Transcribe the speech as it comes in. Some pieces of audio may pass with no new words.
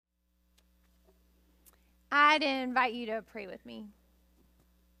I'd invite you to pray with me.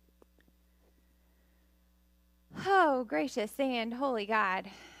 Oh, gracious and holy God,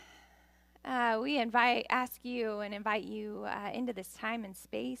 we ask you and invite you into this time and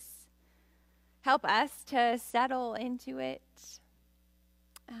space. Help us to settle into it,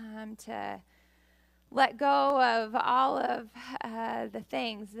 to let go of all of the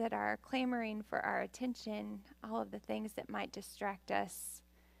things that are clamoring for our attention, all of the things that might distract us,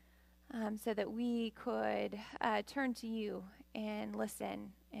 so that we could turn to you and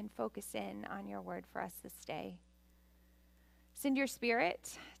listen and focus in on your word for us this day. Send your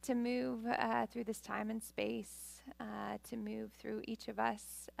spirit to move through this time and space, to move through each of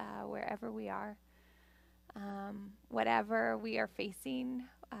us wherever we are, whatever we are facing,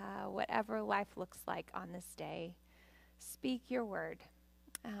 whatever life looks like on this day. Speak your word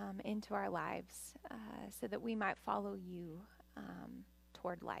into our lives so that we might follow you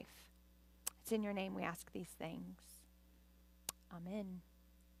toward life. It's in your name we ask these things. Amen.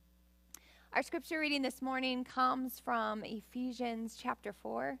 Our scripture reading this morning comes from Ephesians chapter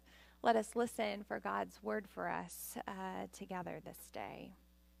 4. Let us listen for God's word for us together this day.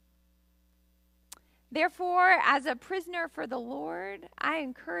 Therefore, as a prisoner for the Lord, I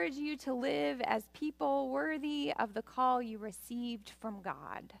encourage you to live as people worthy of the call you received from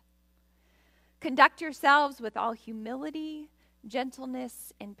God. Conduct yourselves with all humility,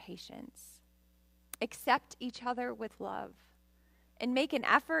 gentleness, and patience. Accept each other with love, and make an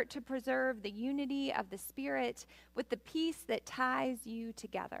effort to preserve the unity of the Spirit with the peace that ties you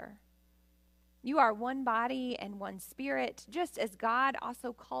together. You are one body and one Spirit, just as God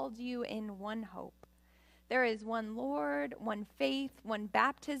also called you in one hope. There is one Lord, one faith, one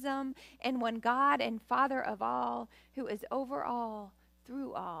baptism, and one God and Father of all, who is over all,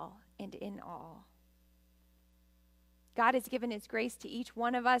 through all, and in all. God has given his grace to each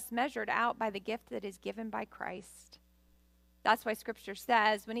one of us, measured out by the gift that is given by Christ. That's why Scripture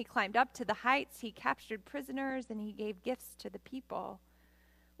says, when he climbed up to the heights, he captured prisoners and he gave gifts to the people.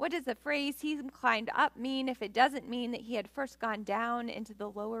 What does the phrase, he climbed up, mean if it doesn't mean that he had first gone down into the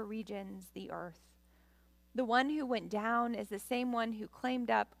lower regions, the earth? The one who went down is the same one who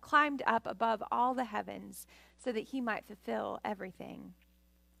climbed up above all the heavens so that he might fulfill everything.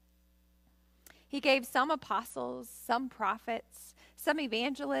 He gave some apostles, some prophets, some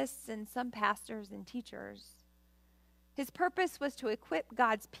evangelists, and some pastors and teachers. His purpose was to equip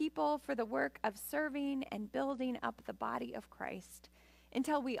God's people for the work of serving and building up the body of Christ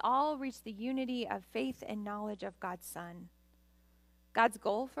until we all reach the unity of faith and knowledge of God's Son. God's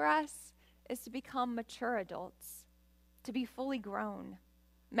goal for us is to become mature adults, to be fully grown,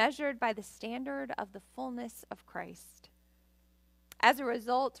 measured by the standard of the fullness of Christ. As a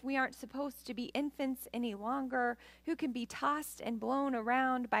result, we aren't supposed to be infants any longer who can be tossed and blown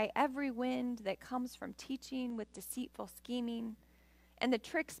around by every wind that comes from teaching with deceitful scheming and the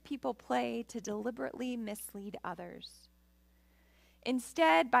tricks people play to deliberately mislead others.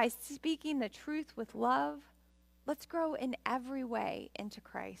 Instead, by speaking the truth with love, let's grow in every way into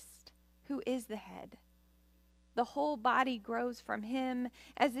Christ, who is the head. The whole body grows from him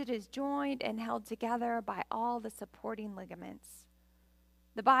as it is joined and held together by all the supporting ligaments.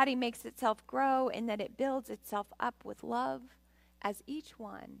 The body makes itself grow in that it builds itself up with love as each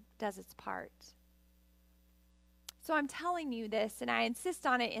one does its part. So I'm telling you this, and I insist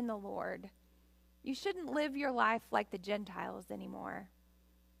on it in the Lord. You shouldn't live your life like the Gentiles anymore.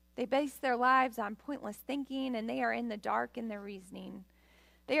 They base their lives on pointless thinking, and they are in the dark in their reasoning.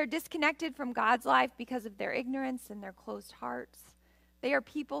 They are disconnected from God's life because of their ignorance and their closed hearts. They are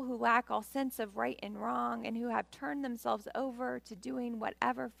people who lack all sense of right and wrong and who have turned themselves over to doing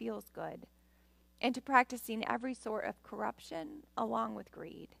whatever feels good and to practicing every sort of corruption along with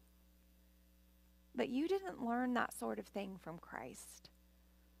greed. But you didn't learn that sort of thing from Christ.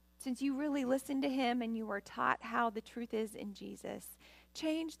 Since you really listened to him and you were taught how the truth is in Jesus,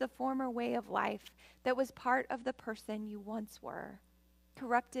 change the former way of life that was part of the person you once were,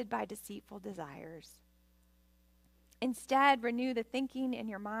 corrupted by deceitful desires. Instead, renew the thinking in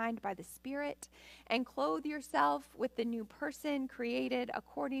your mind by the Spirit and clothe yourself with the new person created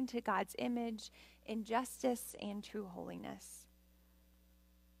according to God's image in justice and true holiness.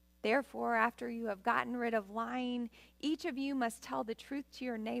 Therefore, after you have gotten rid of lying, each of you must tell the truth to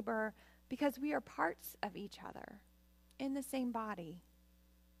your neighbor because we are parts of each other in the same body.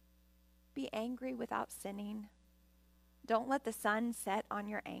 Be angry without sinning. Don't let the sun set on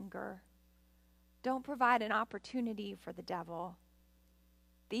your anger. Don't provide an opportunity for the devil.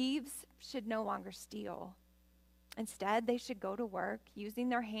 Thieves should no longer steal. Instead, they should go to work using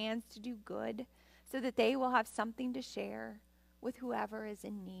their hands to do good so that they will have something to share with whoever is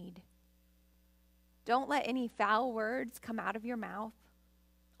in need. Don't let any foul words come out of your mouth.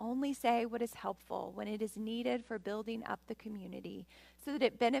 Only say what is helpful when it is needed for building up the community so that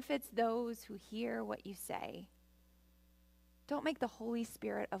it benefits those who hear what you say. Don't make the Holy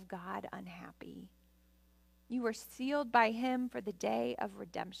Spirit of God unhappy. You were sealed by him for the day of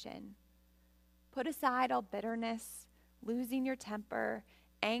redemption. Put aside all bitterness, losing your temper,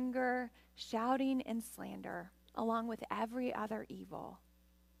 anger, shouting, and slander, along with every other evil.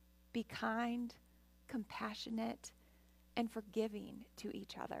 Be kind, compassionate, and forgiving to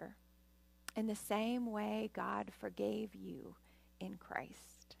each other, in the same way God forgave you in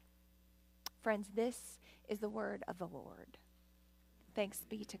Christ. Friends, this is the word of the Lord. Thanks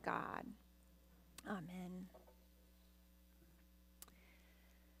be to God. Amen.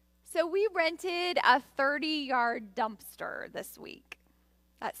 So we rented a 30-yard dumpster this week.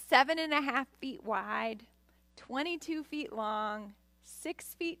 That's 7.5 feet wide, 22 feet long,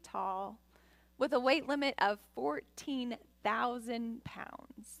 6 feet tall, with a weight limit of 14,000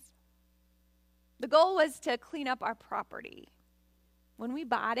 pounds. The goal was to clean up our property. When we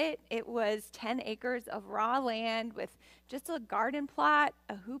bought it, it was 10 acres of raw land with just a garden plot,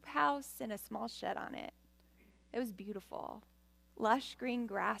 a hoop house, and a small shed on it. It was beautiful. Lush green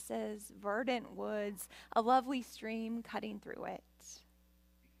grasses, verdant woods, a lovely stream cutting through it.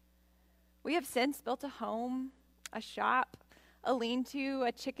 We have since built a home, a shop, a lean-to,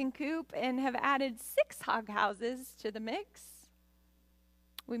 a chicken coop, and have added 6 hog houses to the mix.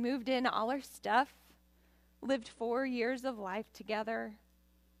 We moved in all our stuff, lived 4 years of life together,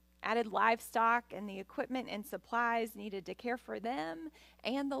 added livestock and the equipment and supplies needed to care for them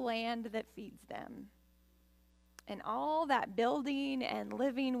and the land that feeds them. And all that building and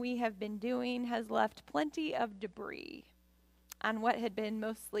living we have been doing has left plenty of debris on what had been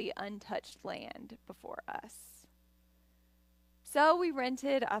mostly untouched land before us. So we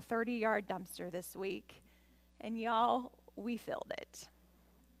rented a 30-yard dumpster this week, and y'all, we filled it.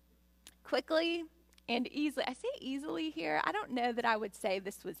 Quickly and easily. I say easily here. I don't know that I would say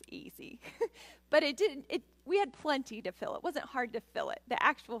this was easy, but we had plenty to fill. It wasn't hard to fill it. The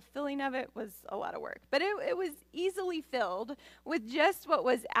actual filling of it was a lot of work, but it was easily filled with just what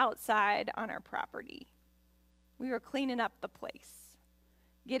was outside on our property. We were cleaning up the place,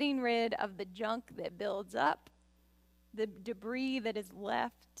 getting rid of the junk that builds up, the debris that is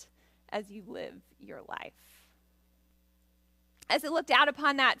left as you live your life. As I looked out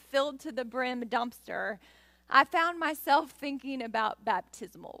upon that filled to the brim dumpster, I found myself thinking about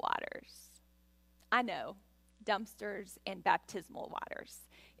baptismal waters. I know, dumpsters and baptismal waters.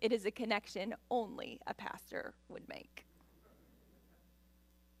 It is a connection only a pastor would make.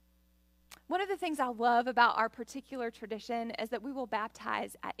 One of the things I love about our particular tradition is that we will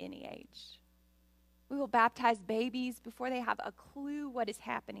baptize at any age. We will baptize babies before they have a clue what is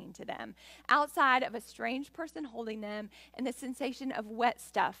happening to them, outside of a strange person holding them and the sensation of wet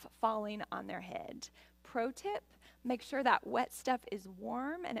stuff falling on their head. Pro tip, make sure that wet stuff is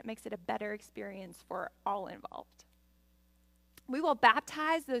warm and it makes it a better experience for all involved. We will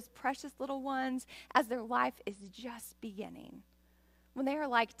baptize those precious little ones as their life is just beginning, when they are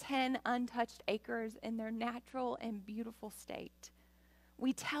like 10 untouched acres in their natural and beautiful state.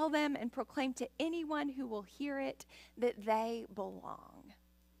 We tell them and proclaim to anyone who will hear it that they belong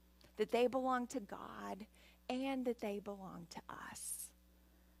to God, and that they belong to us,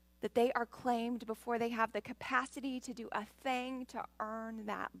 that they are claimed before they have the capacity to do a thing to earn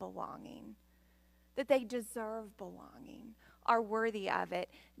that belonging, that they deserve belonging, are worthy of it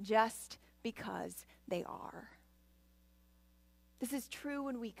just because they are. This is true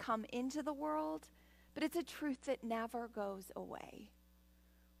when we come into the world, but it's a truth that never goes away.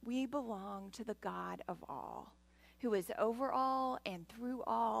 We belong to the God of all, who is over all and through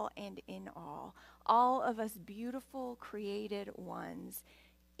all and in all of us beautiful created ones,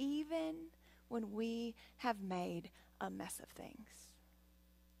 even when we have made a mess of things.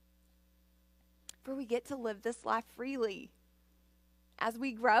 For we get to live this life freely. As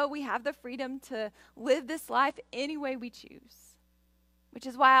we grow, we have the freedom to live this life any way we choose, which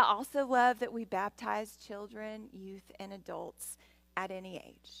is why I also love that we baptize children, youth, and adults at any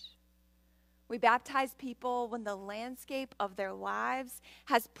age. We baptize people when the landscape of their lives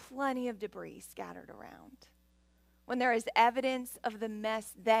has plenty of debris scattered around, when there is evidence of the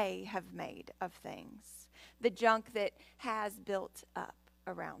mess they have made of things, the junk that has built up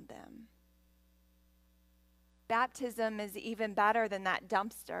around them. Baptism is even better than that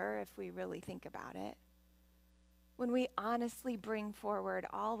dumpster if we really think about it. When we honestly bring forward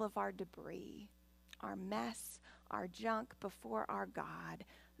all of our debris, our mess, our junk before our God,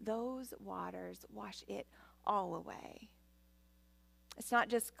 those waters wash it all away. It's not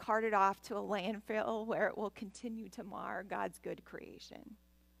just carted off to a landfill where it will continue to mar God's good creation.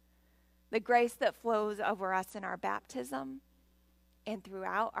 The grace that flows over us in our baptism and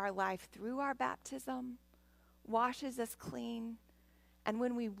throughout our life through our baptism washes us clean. And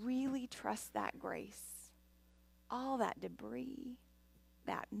when we really trust that grace, all that debris,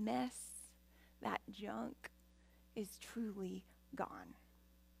 that mess, that junk is truly gone.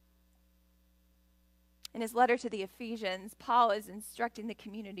 In his letter to the Ephesians, Paul is instructing the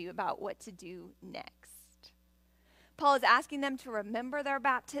community about what to do next. Paul is asking them to remember their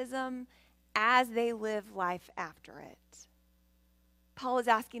baptism as they live life after it. Paul is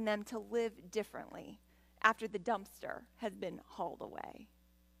asking them to live differently after the dumpster has been hauled away,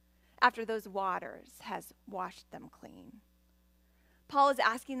 after those waters has washed them clean. Paul is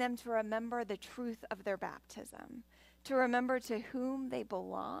asking them to remember the truth of their baptism, to remember to whom they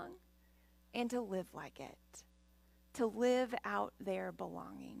belong, and to live like it, to live out their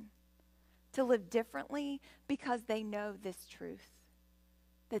belonging, to live differently because they know this truth,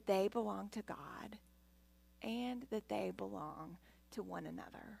 that they belong to God and that they belong to one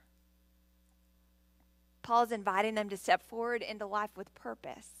another. Paul's inviting them to step forward into life with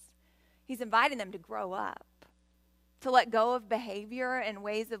purpose. He's inviting them to grow up, to let go of behavior and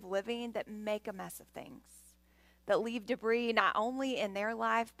ways of living that make a mess of things, that leave debris not only in their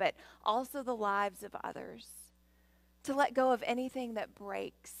life, but also the lives of others. To let go of anything that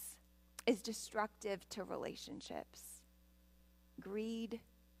breaks, is destructive to relationships. Greed,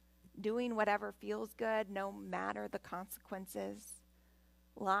 doing whatever feels good, no matter the consequences.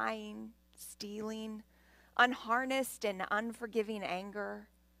 Lying, stealing, unharnessed and unforgiving anger,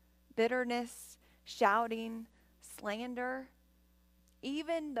 bitterness, shouting, slander,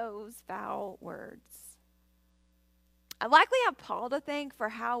 even those foul words. I likely have Paul to thank for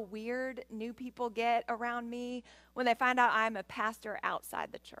how weird new people get around me when they find out I'm a pastor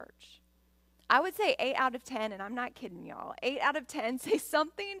outside the church. I would say 8 out of 10, and I'm not kidding y'all, 8 out of 10 say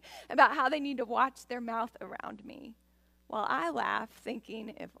something about how they need to watch their mouth around me, while I laugh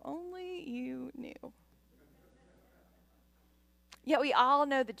thinking, if only you knew. Yet we all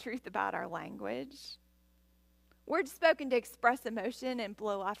know the truth about our language. Words spoken to express emotion and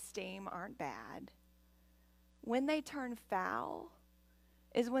blow off steam aren't bad. When they turn foul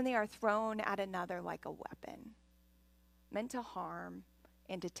is when they are thrown at another like a weapon, meant to harm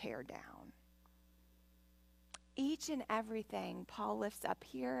and to tear down. Each and everything Paul lifts up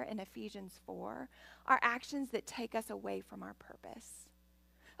here in Ephesians 4 are actions that take us away from our purpose,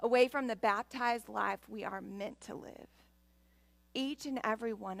 away from the baptized life we are meant to live. Each and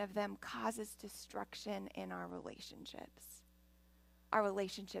every one of them causes destruction in our relationships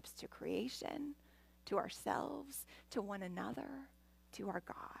to creation, to ourselves, to one another, to our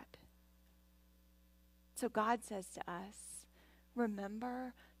God. So God says to us,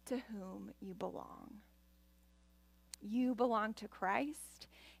 remember to whom you belong. You belong to Christ,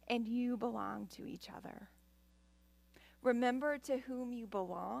 and you belong to each other. Remember to whom you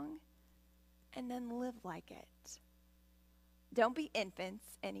belong, and then live like it. Don't be infants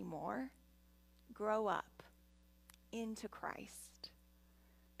anymore. Grow up into Christ.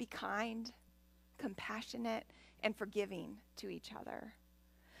 Be kind, compassionate, and forgiving to each other.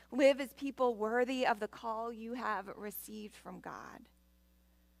 Live as people worthy of the call you have received from God.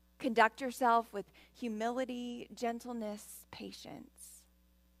 Conduct yourself with humility, gentleness, patience.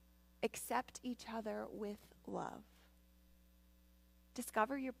 Accept each other with love.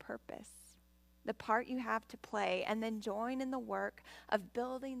 Discover your purpose, the part you have to play, and then join in the work of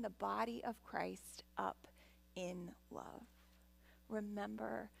building the body of Christ up in love.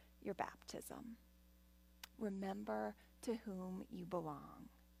 Remember your baptism. Remember to whom you belong,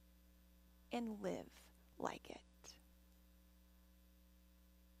 and live like it.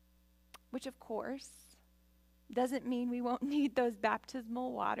 Which, of course, doesn't mean we won't need those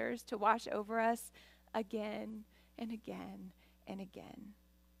baptismal waters to wash over us again and again and again,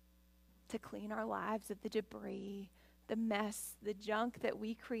 to clean our lives of the debris, the mess, the junk that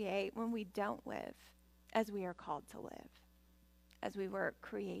we create when we don't live as we are called to live, as we were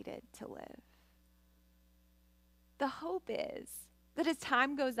created to live. The hope is that as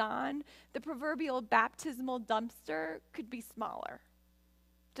time goes on, the proverbial baptismal dumpster could be smaller.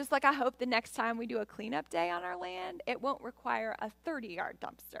 Just like I hope the next time we do a cleanup day on our land, it won't require a 30-yard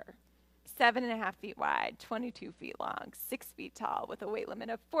dumpster, 7.5 feet wide, 22 feet long, 6 feet tall, with a weight limit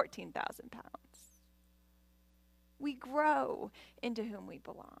of 14,000 pounds. We grow into whom we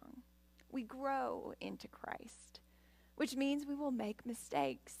belong. We grow into Christ, which means we will make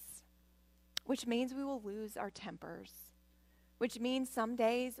mistakes, which means we will lose our tempers, which means some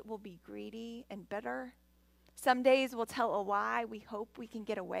days we'll be greedy and bitter, Some days we'll tell a lie we hope we can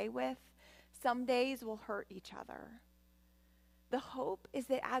get away with. Some days we'll hurt each other. The hope is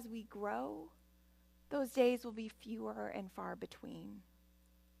that as we grow, those days will be fewer and far between.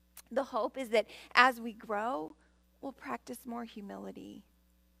 The hope is that as we grow, we'll practice more humility.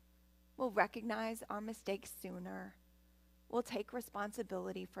 We'll recognize our mistakes sooner. We'll take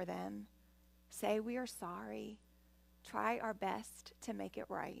responsibility for them. Say we are sorry. Try our best to make it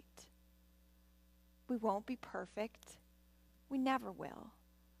right. We won't be perfect. We never will.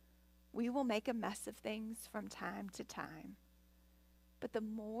 We will make a mess of things from time to time. But the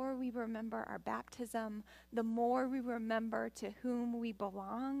more we remember our baptism, the more we remember to whom we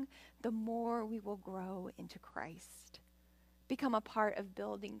belong, the more we will grow into Christ. Become a part of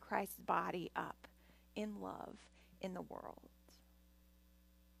building Christ's body up in love in the world.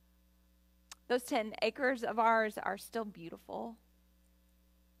 Those 10 acres of ours are still beautiful.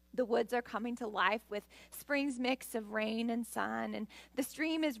 The woods are coming to life with spring's mix of rain and sun, and the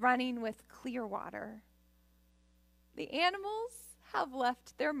stream is running with clear water. The animals have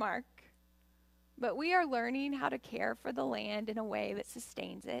left their mark, but we are learning how to care for the land in a way that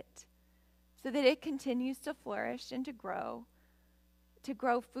sustains it so that it continues to flourish and to grow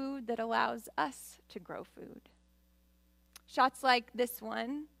food that allows us to grow food. Shots like this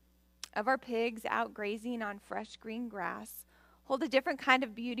one of our pigs out grazing on fresh green grass hold a different kind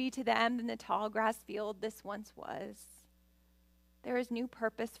of beauty to them than the tall grass field this once was. There is new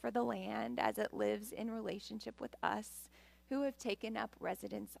purpose for the land as it lives in relationship with us who have taken up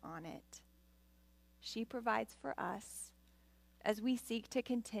residence on it. She provides for us as we seek to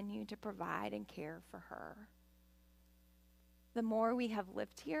continue to provide and care for her. The more we have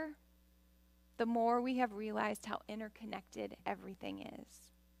lived here, the more we have realized how interconnected everything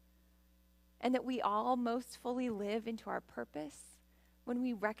is, and that we all most fully live into our purpose when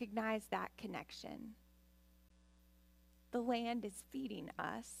we recognize that connection. The land is feeding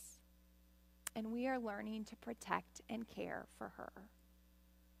us, and we are learning to protect and care for her.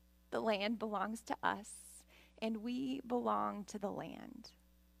 The land belongs to us, and we belong to the land.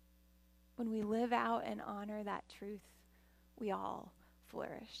 When we live out and honor that truth, we all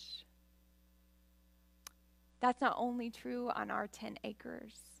flourish. That's not only true on our 10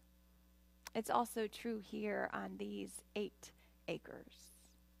 acres. It's also true here on these 8 acres.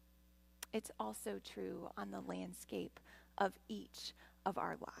 It's also true on the landscape of each of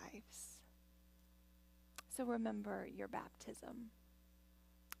our lives. So remember your baptism.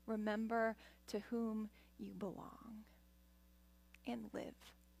 Remember to whom you belong and live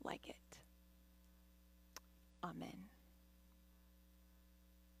like it. Amen.